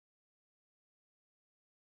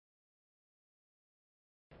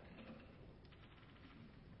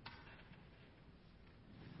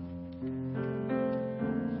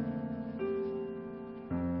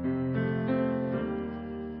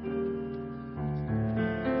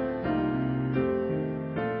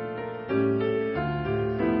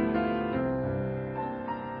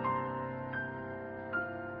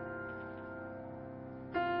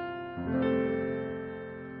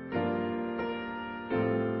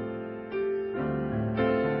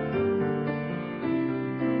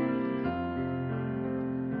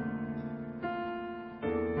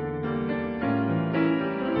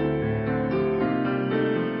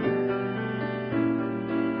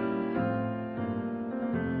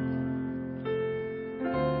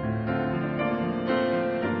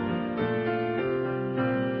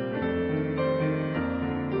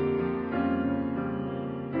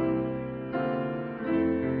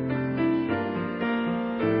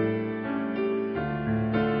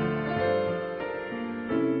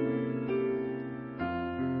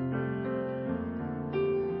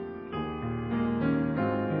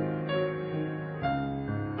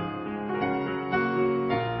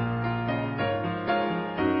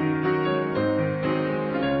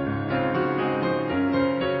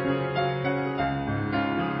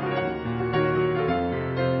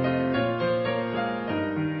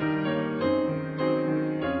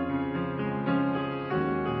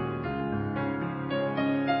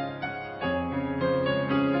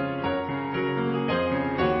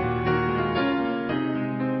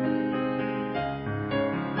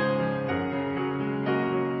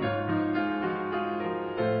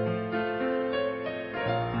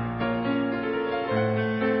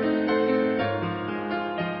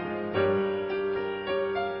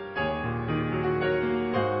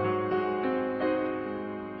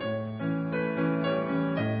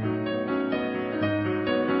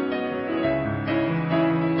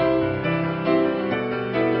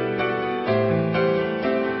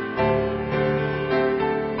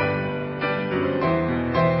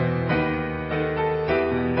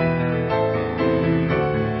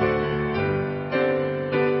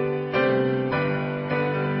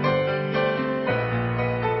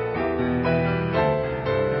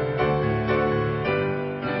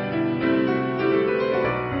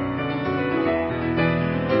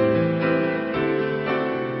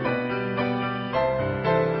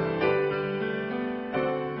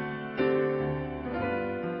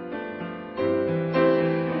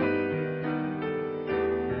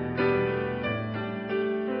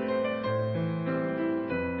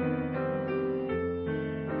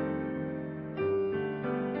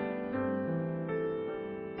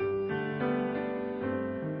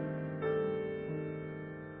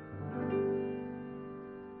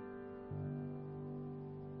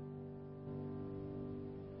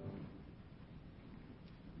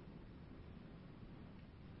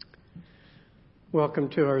Welcome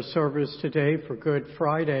to our service today for Good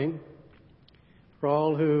Friday. For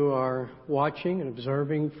all who are watching and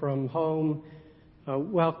observing from home,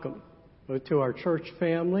 welcome both to our church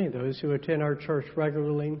family, those who attend our church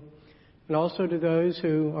regularly, and also to those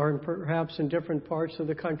who are perhaps in different parts of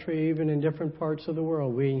the country, even in different parts of the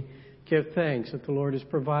world. We give thanks that the Lord has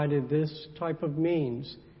provided this type of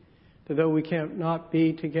means, that though we can't not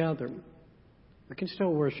be together, we can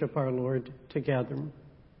still worship our Lord together.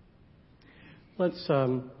 Let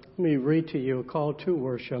me read to you a call to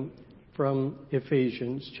worship from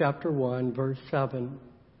Ephesians chapter 1, verse 7.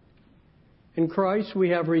 In Christ we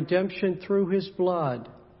have redemption through his blood,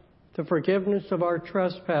 the forgiveness of our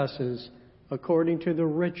trespasses, according to the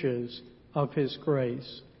riches of his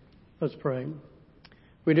grace. Let's pray.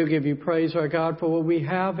 We do give you praise, our God, for what we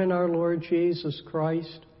have in our Lord Jesus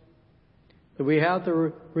Christ, that we have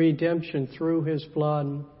the redemption through his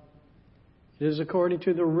blood. It is according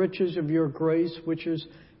to the riches of your grace, which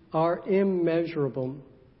are immeasurable.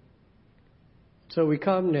 So we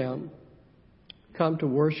come now, come to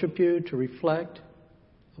worship you, to reflect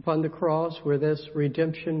upon the cross where this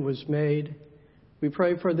redemption was made. We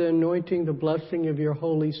pray for the anointing, the blessing of your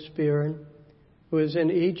Holy Spirit, who is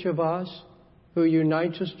in each of us, who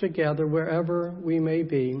unites us together wherever we may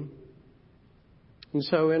be. And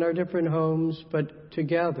so in our different homes, but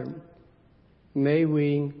together, may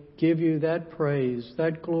we give you that praise,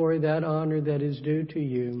 that glory, that honor that is due to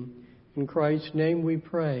you. In Christ's name we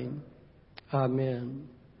pray. Amen.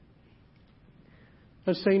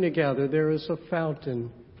 Let's sing together, "There is a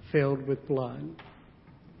fountain filled with blood."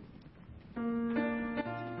 You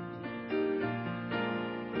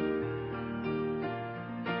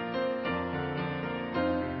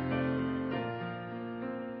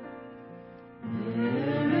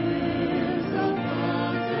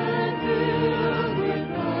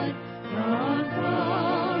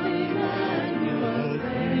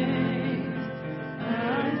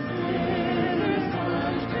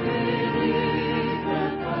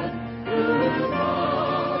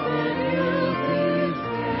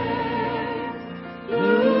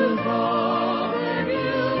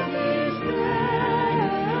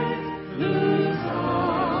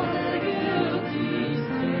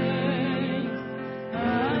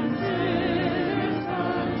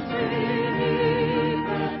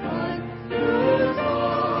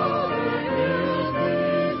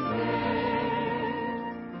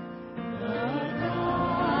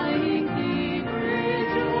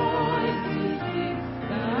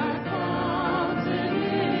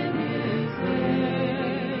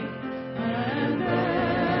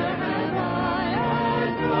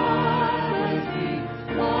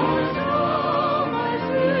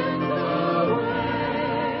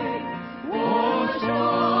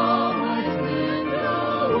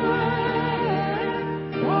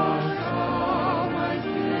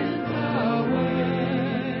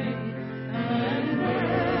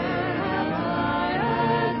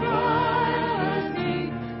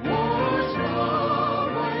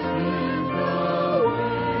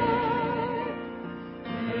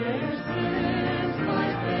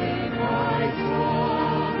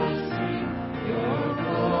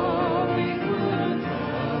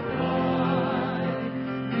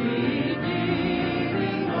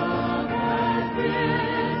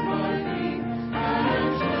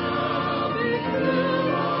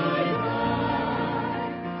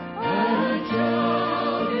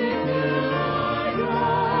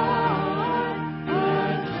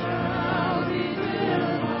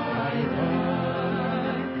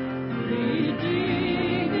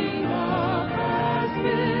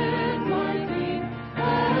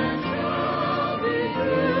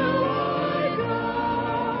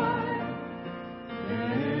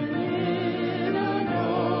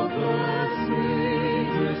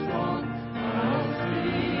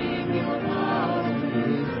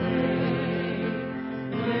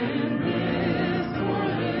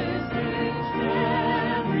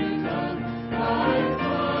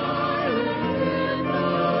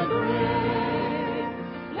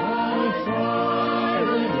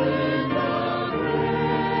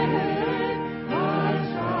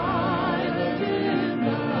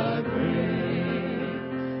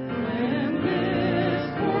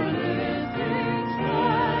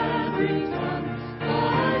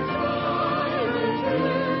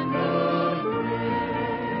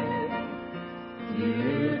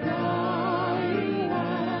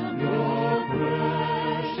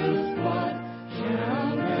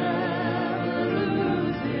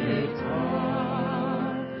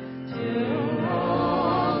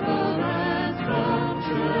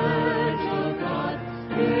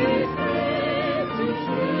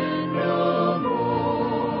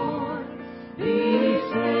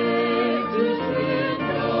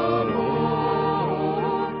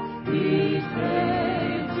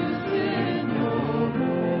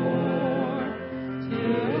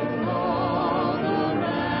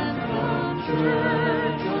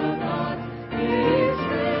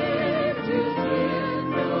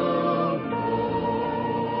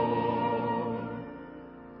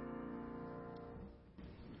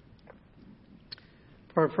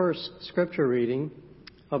For our first scripture reading,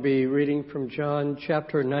 I'll be reading from John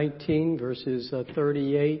chapter 19, verses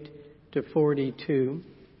 38 to 42.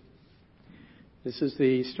 This is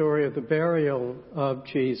the story of the burial of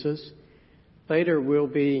Jesus. Later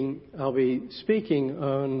I'll be speaking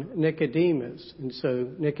on Nicodemus, and so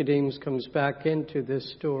Nicodemus comes back into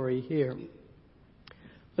this story here.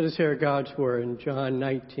 Let us hear God's word in John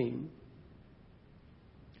 19.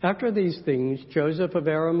 After these things, Joseph of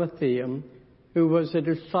Arimathea, who was a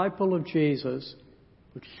disciple of Jesus,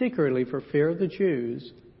 but secretly for fear of the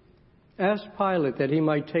Jews, asked Pilate that he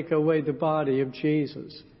might take away the body of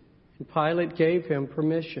Jesus. And Pilate gave him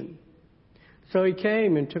permission. So he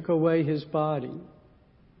came and took away his body.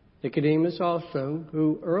 Nicodemus also,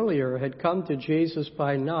 who earlier had come to Jesus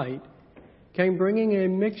by night, came bringing a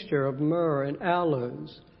mixture of myrrh and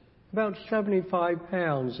aloes, about 75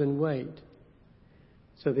 pounds in weight.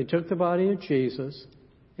 So they took the body of Jesus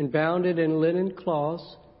and bound it in linen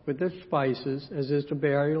cloths with the spices, as is the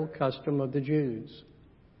burial custom of the Jews.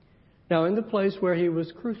 Now in the place where he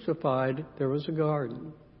was crucified there was a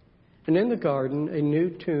garden, and in the garden a new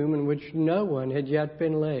tomb in which no one had yet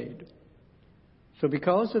been laid. So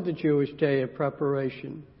because of the Jewish day of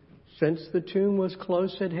preparation, since the tomb was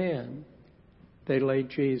close at hand, they laid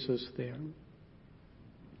Jesus there.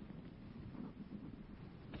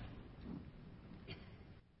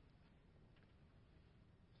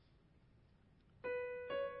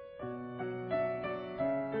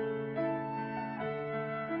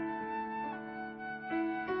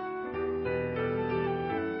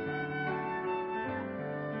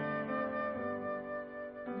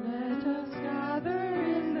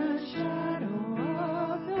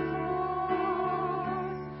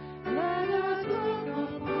 Let us look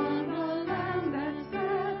upon the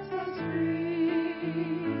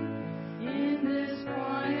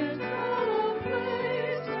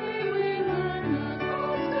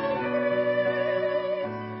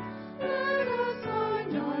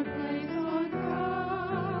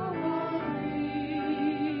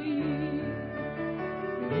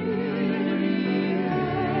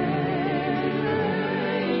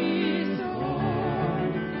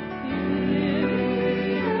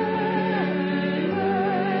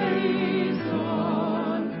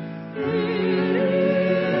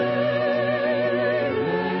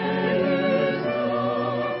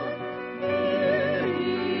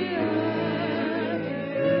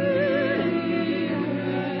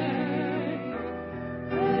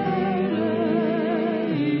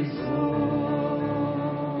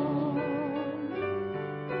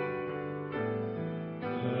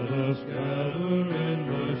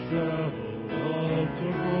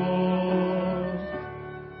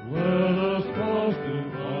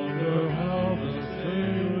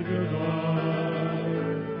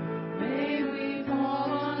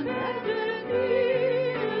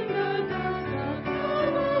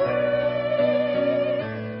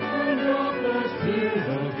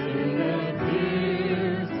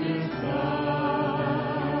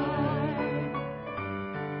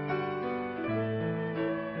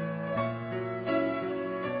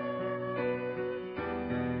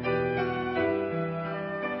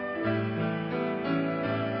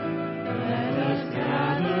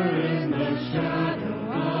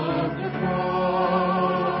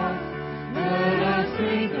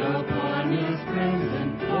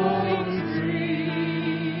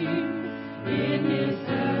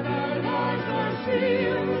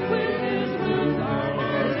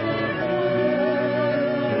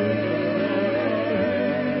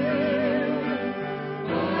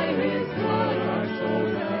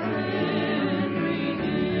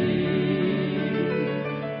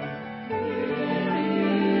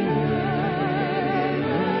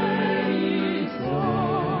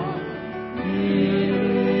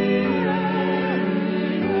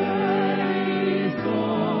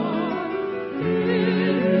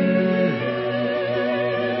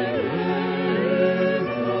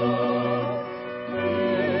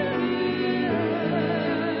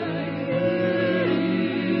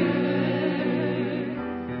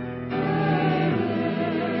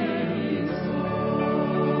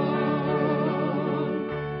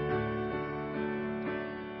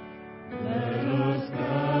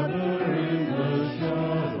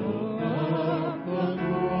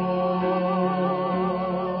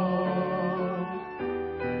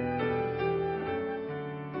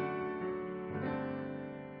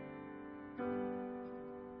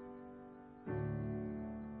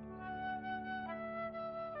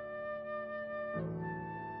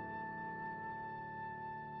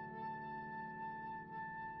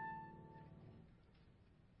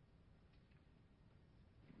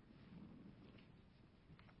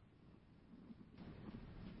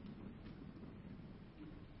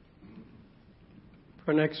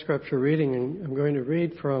For our next scripture reading, I'm going to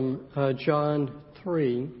read from John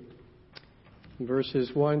 3, verses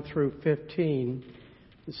 1 through 15.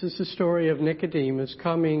 This is the story of Nicodemus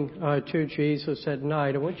coming to Jesus at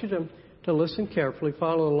night. I want you to listen carefully,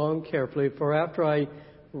 follow along carefully, for after I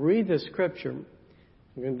read the scripture,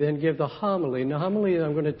 I'm going to then give the homily. In the homily,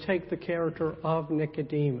 I'm going to take the character of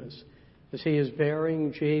Nicodemus as he is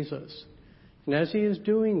bearing Jesus. And as he is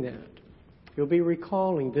doing that, you'll be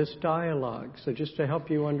recalling this dialogue. So just to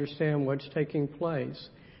help you understand what's taking place,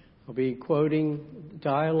 I'll be quoting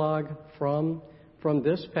dialogue from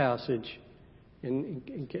this passage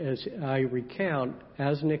as I recount,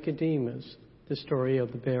 as Nicodemus, the story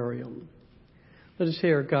of the burial. Let us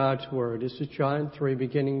hear God's word. This is John 3,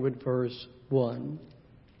 beginning with verse 1.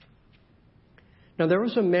 Now there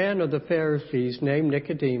was a man of the Pharisees named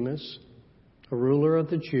Nicodemus, a ruler of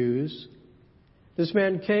the Jews. This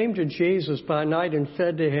man came to Jesus by night and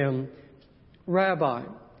said to him, "Rabbi,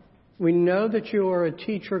 we know that you are a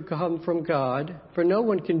teacher come from God, for no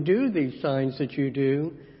one can do these signs that you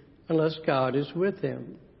do unless God is with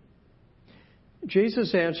him."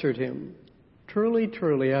 Jesus answered him, "Truly,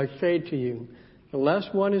 truly, I say to you,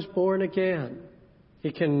 unless one is born again,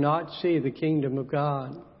 he cannot see the kingdom of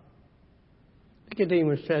God."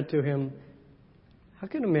 Nicodemus said to him, "How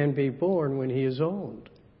can a man be born when he is old?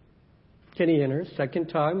 Can he enter a second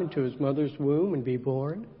time into his mother's womb and be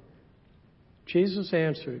born?" Jesus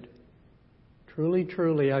answered, "Truly,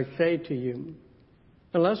 truly, I say to you,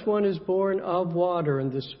 unless one is born of water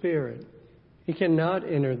and the Spirit, he cannot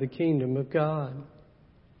enter the kingdom of God.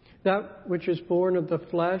 That which is born of the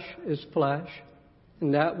flesh is flesh,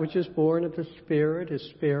 and that which is born of the Spirit is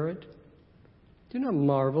spirit. Do not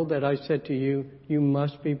marvel that I said to you, you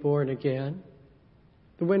must be born again.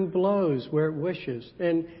 The wind blows where it wishes,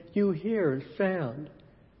 and you hear its sound,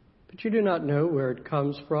 but you do not know where it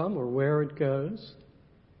comes from or where it goes.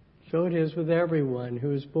 So it is with everyone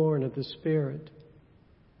who is born of the Spirit."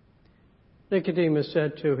 Nicodemus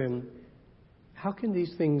said to him, "How can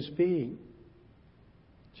these things be?"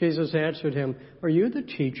 Jesus answered him, "Are you the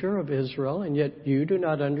teacher of Israel, and yet you do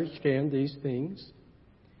not understand these things?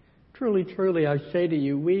 Truly, truly, I say to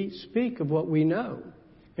you, we speak of what we know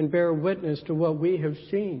and bear witness to what we have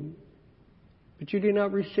seen. But you do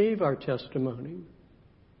not receive our testimony.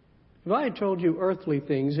 If I had told you earthly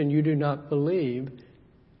things and you do not believe,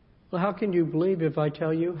 well, how can you believe if I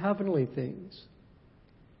tell you heavenly things?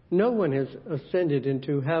 No one has ascended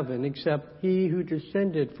into heaven except he who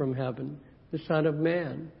descended from heaven, the Son of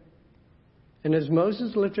Man. And as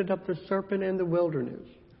Moses lifted up the serpent in the wilderness,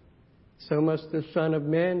 so must the Son of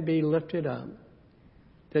Man be lifted up,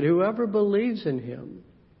 that whoever believes in him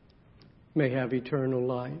may have eternal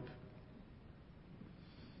life."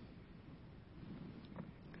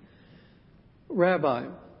 "Rabbi,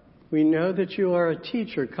 we know that you are a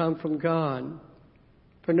teacher come from God,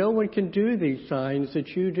 for no one can do these signs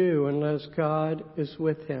that you do unless God is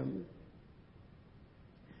with him."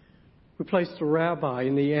 We placed the rabbi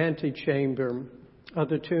in the antechamber of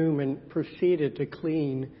the tomb and proceeded to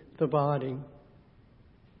clean the body.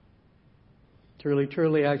 "Truly,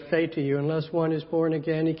 truly, I say to you, unless one is born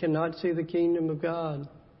again, he cannot see the kingdom of God."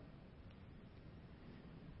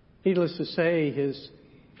 Needless to say, his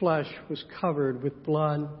flesh was covered with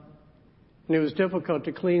blood, and it was difficult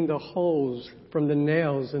to clean the holes from the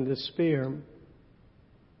nails and the spear.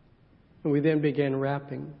 And we then began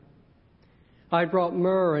wrapping. I brought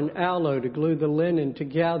myrrh and aloe to glue the linen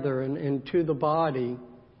together and to the body.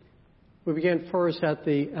 We began first at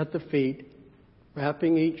the feet,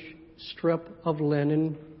 wrapping each strip of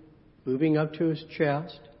linen, moving up to his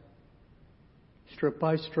chest, strip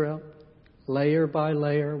by strip, layer by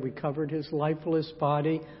layer. We covered his lifeless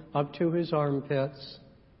body up to his armpits.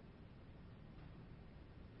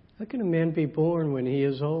 How can a man be born when he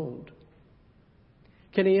is old?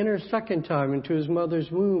 Can he enter a second time into his mother's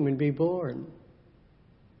womb and be born?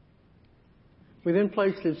 We then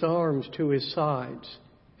placed his arms to his sides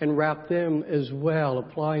and wrapped them as well,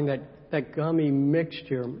 applying that gummy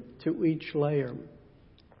mixture to each layer.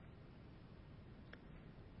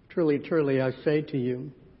 "Truly, truly, I say to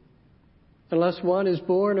you, unless one is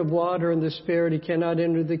born of water and the Spirit, he cannot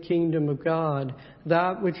enter the kingdom of God.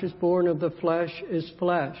 That which is born of the flesh is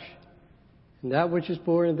flesh, and that which is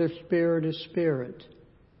born of the Spirit is spirit."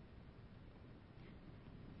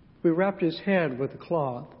 We wrapped his head with a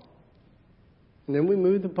cloth, and then we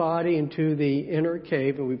moved the body into the inner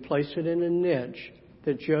cave, and we placed it in a niche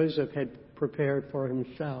that Joseph had prepared for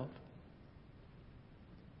himself.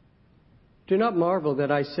 "Do not marvel that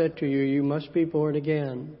I said to you, you must be born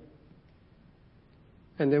again."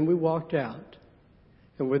 And then we walked out,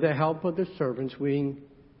 and with the help of the servants, we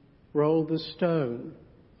roll the stone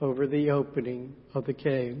over the opening of the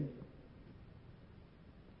cave.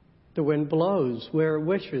 The wind blows where it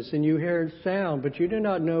wishes, and you hear its sound, but you do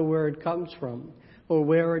not know where it comes from or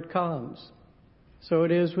where it comes. So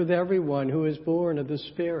it is with everyone who is born of the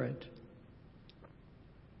Spirit.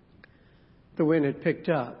 The wind had picked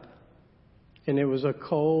up, and it was a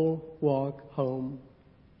cold walk home.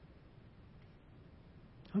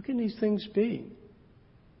 How can these things be?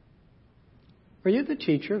 Are you the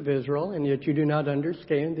teacher of Israel, and yet you do not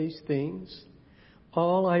understand these things?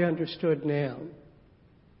 All I understood now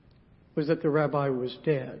was that the rabbi was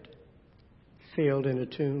dead, sealed in a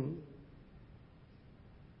tomb.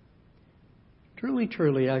 Truly,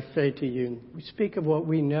 truly, I say to you, we speak of what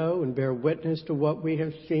we know and bear witness to what we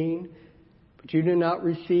have seen, but you do not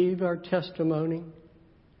receive our testimony.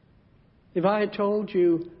 If I had told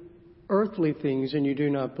you earthly things and you do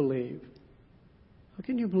not believe, how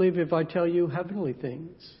can you believe if I tell you heavenly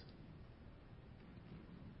things?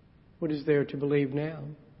 What is there to believe now?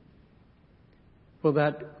 Will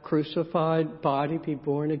that crucified body be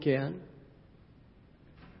born again?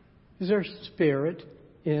 Is there spirit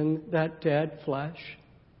in that dead flesh?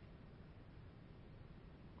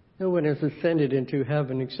 No one has ascended into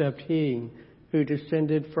heaven except he who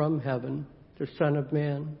descended from heaven, the Son of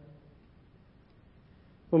Man.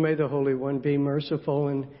 Well, may the Holy One be merciful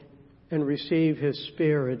and receive his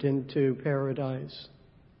spirit into paradise.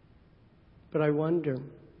 But I wonder,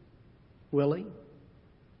 will he?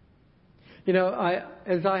 You know,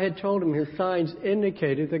 as I had told him, his signs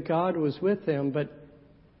indicated that God was with him, but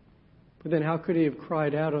then how could he have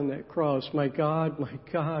cried out on that cross, my God,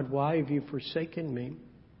 why have you forsaken me?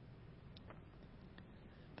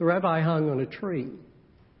 The rabbi hung on a tree.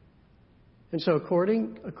 And so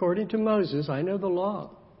according to Moses, I know the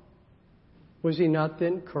law. Was he not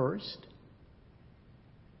then cursed?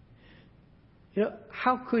 You know,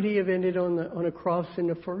 how could he have ended on a cross in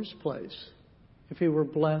the first place if he were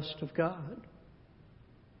blessed of God?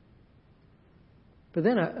 But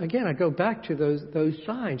then I go back to those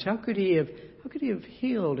signs. How could he have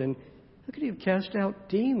healed and how could he have cast out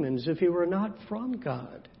demons if he were not from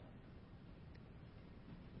God?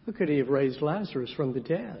 How could he have raised Lazarus from the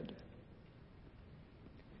dead?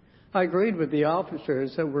 I agreed with the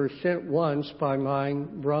officers that were sent once by my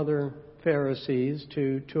brother Pharisees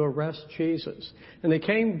to arrest Jesus. And they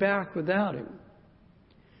came back without him.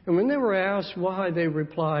 And when they were asked why, they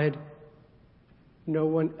replied, no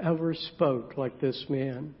one ever spoke like this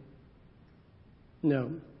man.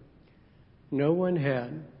 No one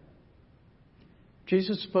had.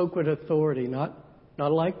 Jesus spoke with authority, not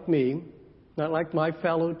like me, not like my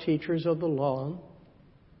fellow teachers of the law.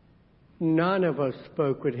 None of us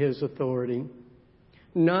spoke with his authority.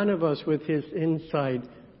 None of us with his insight.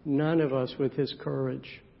 None of us with his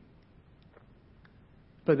courage.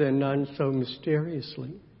 But then none so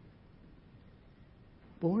mysteriously.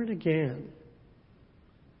 Born again.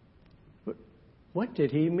 What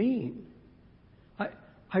did he mean?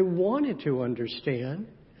 I wanted to understand.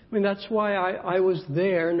 I mean, that's why I was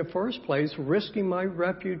there in the first place, risking my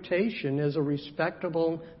reputation as a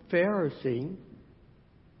respectable Pharisee.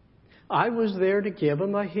 I was there to give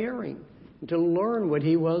him a hearing, to learn what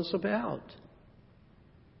he was about.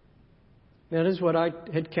 That is what I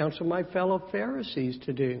had counseled my fellow Pharisees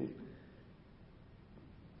to do.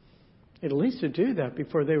 At least to do that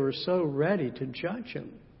before they were so ready to judge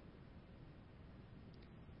him.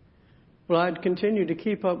 Well, I'd continue to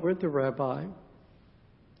keep up with the rabbi.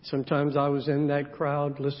 Sometimes I was in that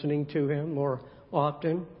crowd listening to him. More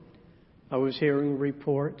often, I was hearing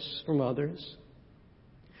reports from others.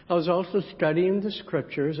 I was also studying the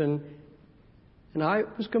scriptures, and I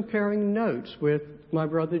was comparing notes with my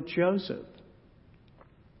brother Joseph.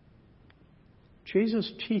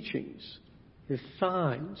 Jesus' teachings, his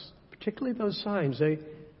signs, particularly those signs,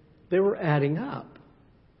 they were adding up.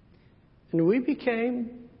 And we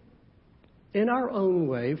became, in our own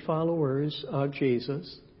way, followers of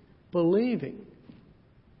Jesus, believing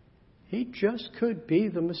he just could be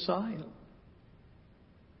the Messiah.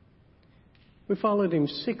 We followed him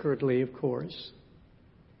secretly, of course.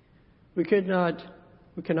 We cannot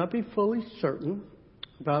be fully certain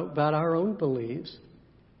about our own beliefs.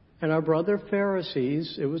 And our brother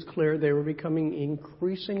Pharisees, it was clear they were becoming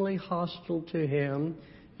increasingly hostile to him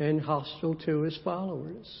and hostile to his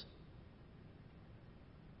followers.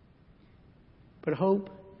 But hope,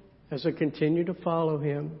 as I continued to follow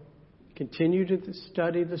him, continued to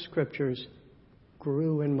study the scriptures,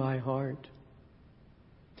 grew in my heart.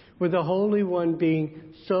 With the Holy One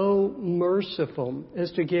being so merciful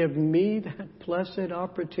as to give me that blessed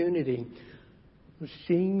opportunity of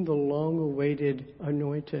seeing the long-awaited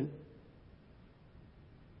anointed.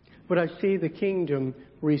 Would I see the kingdom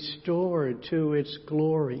restored to its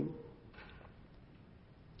glory?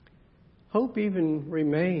 Hope even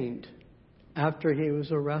remained after he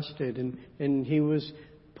was arrested and he was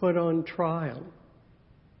put on trial.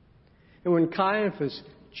 And when Caiaphas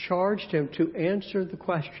charged him to answer the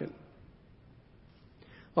question,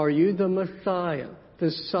 "Are you the Messiah,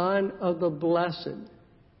 the Son of the Blessed?"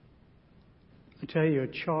 I tell you, a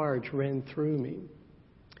charge ran through me.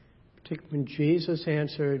 Particularly when Jesus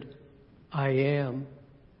answered, "I am.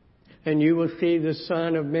 And you will see the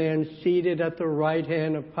Son of Man seated at the right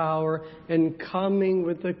hand of power and coming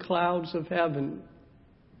with the clouds of heaven."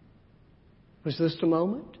 Was this the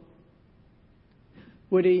moment?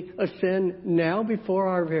 Would he ascend now before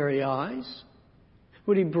our very eyes?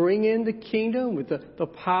 Would he bring in the kingdom with the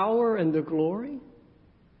power and the glory?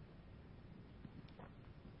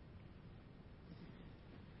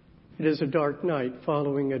 It is a dark night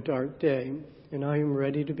following a dark day, and I am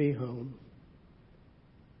ready to be home.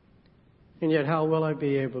 And yet, how will I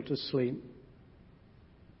be able to sleep?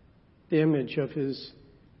 The image of his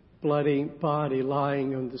bloody body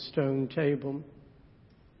lying on the stone table.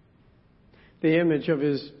 The image of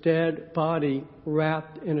his dead body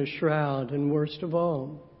wrapped in a shroud. And worst of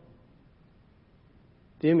all,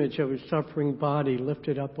 the image of his suffering body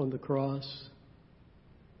lifted up on the cross.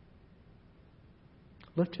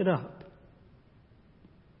 Lifted up.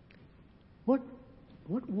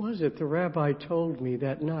 What was it the rabbi told me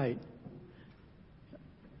that night?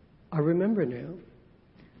 I remember now.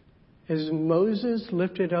 As Moses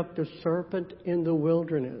lifted up the serpent in the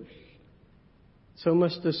wilderness, so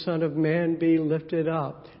must the Son of Man be lifted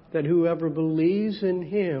up, that whoever believes in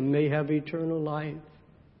him may have eternal life.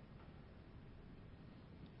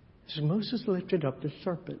 As Moses lifted up the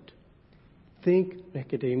serpent, think,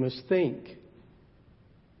 Nicodemus, think.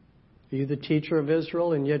 Are you the teacher of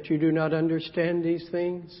Israel, and yet you do not understand these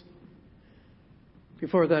things?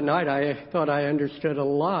 Before that night, I thought I understood a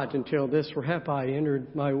lot until this rabbi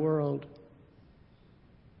entered my world.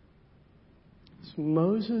 As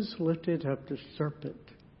Moses lifted up the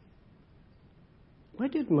serpent. Why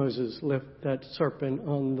did Moses lift that serpent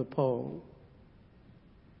on the pole?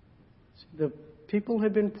 The people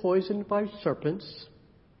had been poisoned by serpents.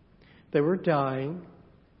 They were dying.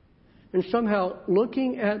 And somehow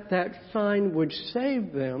looking at that sign would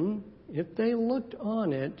save them if they looked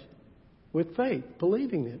on it with faith,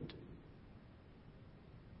 believing it.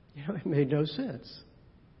 It made no sense.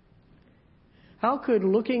 How could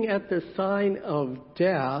looking at the sign of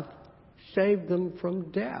death save them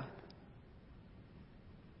from death?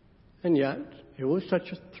 And yet, it was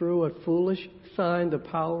through a foolish sign, the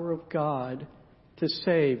power of God to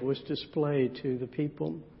save was displayed to the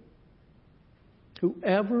people.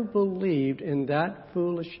 Whoever believed in that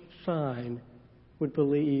foolish sign would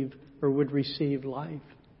believe or would receive life.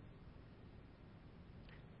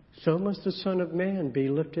 So must the Son of Man be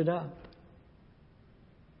lifted up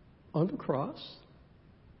on the cross.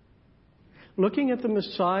 Looking at the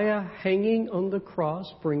Messiah hanging on the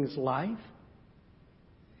cross brings life.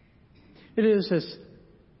 It is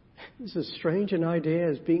as strange an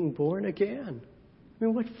idea as being born again. I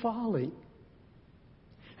mean, what folly.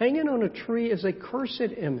 Hanging on a tree is a cursed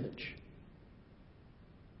image.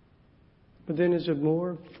 But then is it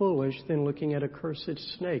more foolish than looking at a cursed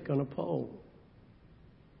snake on a pole?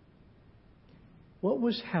 What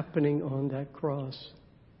was happening on that cross?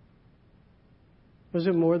 Was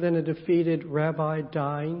it more than a defeated rabbi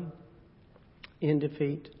dying in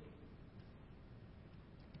defeat?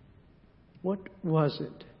 What was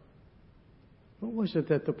it? What was it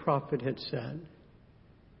that the prophet had said?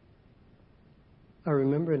 I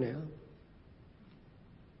remember now.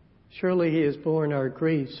 Surely he has borne our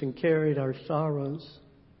griefs and carried our sorrows.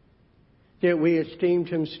 Yet we esteemed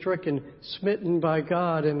him stricken, smitten by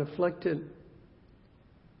God, and afflicted.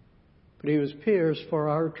 But he was pierced for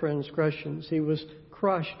our transgressions. He was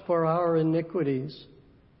crushed for our iniquities.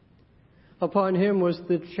 Upon him was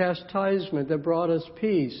the chastisement that brought us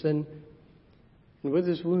peace, and with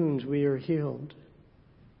his wounds we are healed.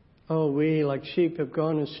 Oh, we like sheep have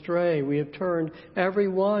gone astray. We have turned every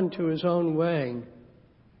one to his own way.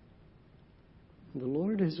 The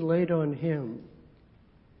Lord has laid on him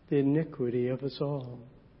the iniquity of us all.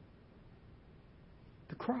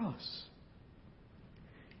 The cross.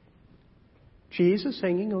 Jesus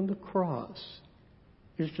hanging on the cross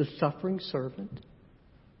is the suffering servant.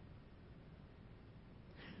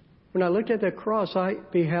 When I looked at that cross, I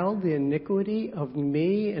beheld the iniquity of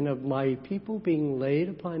me and of my people being laid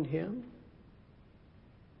upon him.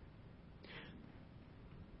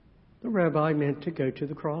 The rabbi meant to go to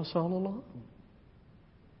the cross all along.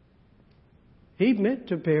 He meant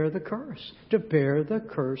to bear the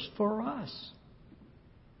curse for us.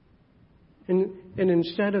 And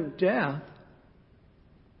instead of death,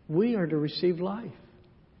 we are to receive life.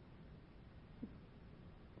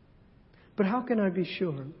 But how can I be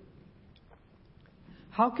sure?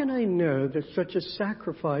 How can I know that such a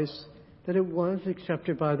sacrifice, that it was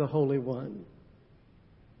accepted by the Holy One?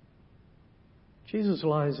 Jesus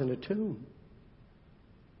lies in a tomb.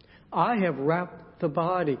 I have wrapped the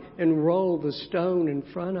body and rolled the stone in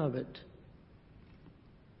front of it.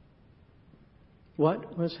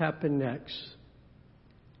 What must happen next?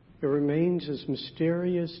 It remains as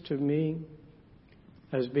mysterious to me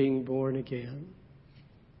as being born again.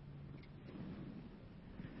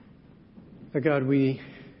 God, we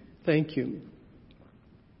thank you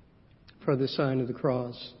for the sign of the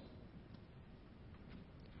cross.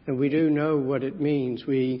 And we do know what it means.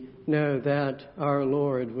 We know that our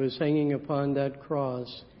Lord was hanging upon that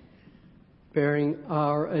cross, bearing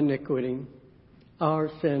our iniquity. Our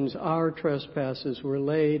sins, our trespasses were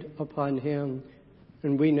laid upon him.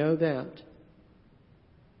 And we know that.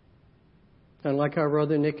 And like our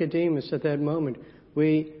brother Nicodemus at that moment,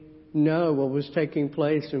 we know what was taking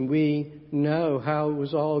place, and we know how it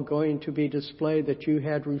was all going to be displayed, that you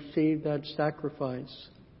had received that sacrifice.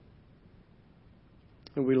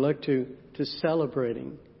 And we look to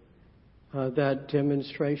celebrating that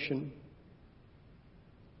demonstration.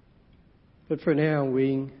 But for now,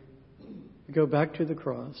 we go back to the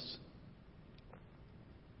cross.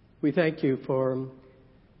 We thank you for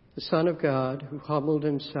the Son of God who humbled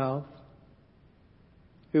himself,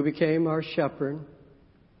 who became our shepherd,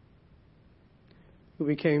 who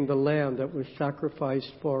became the lamb that was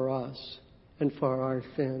sacrificed for us and for our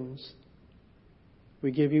sins.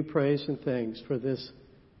 We give you praise and thanks for this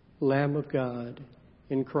Lamb of God.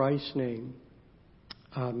 In Christ's name,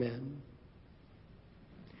 amen.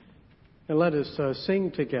 And let us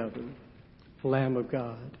sing together, Lamb of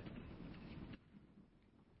God.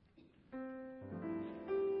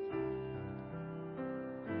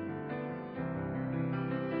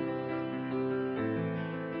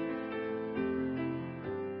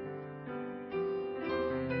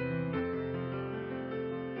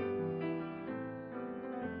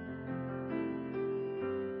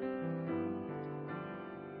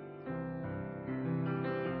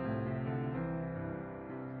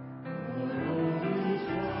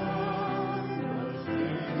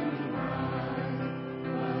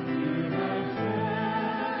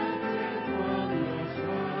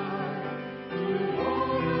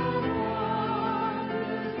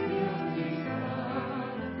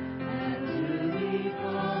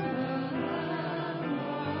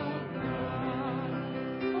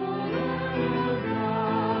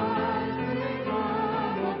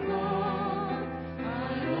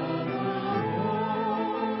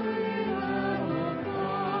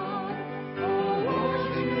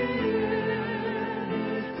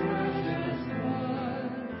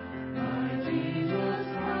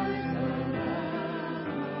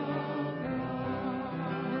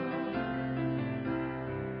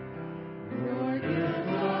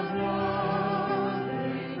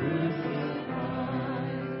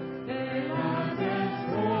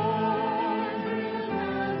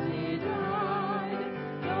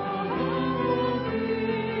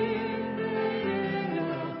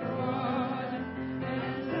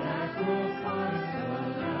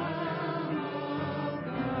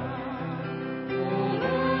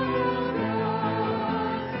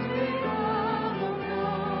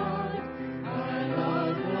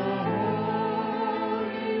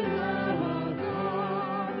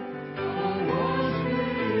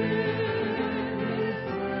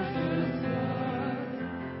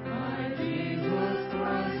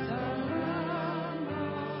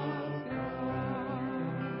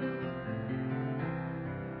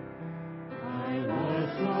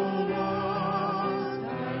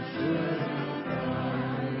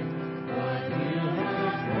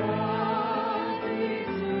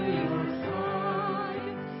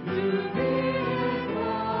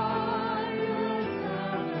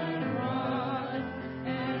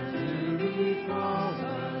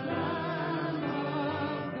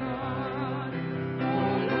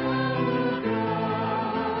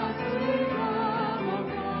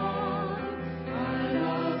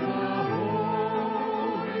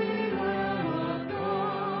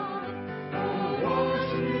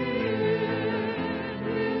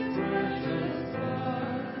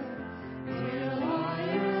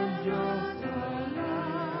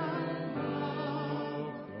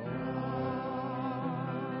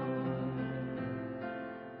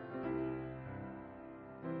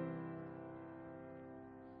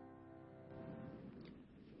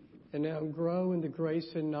 and now grow in the grace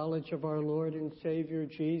and knowledge of our Lord and Savior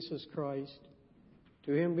Jesus Christ.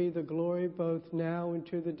 To him be the glory both now and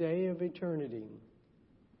to the day of eternity.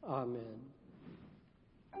 Amen.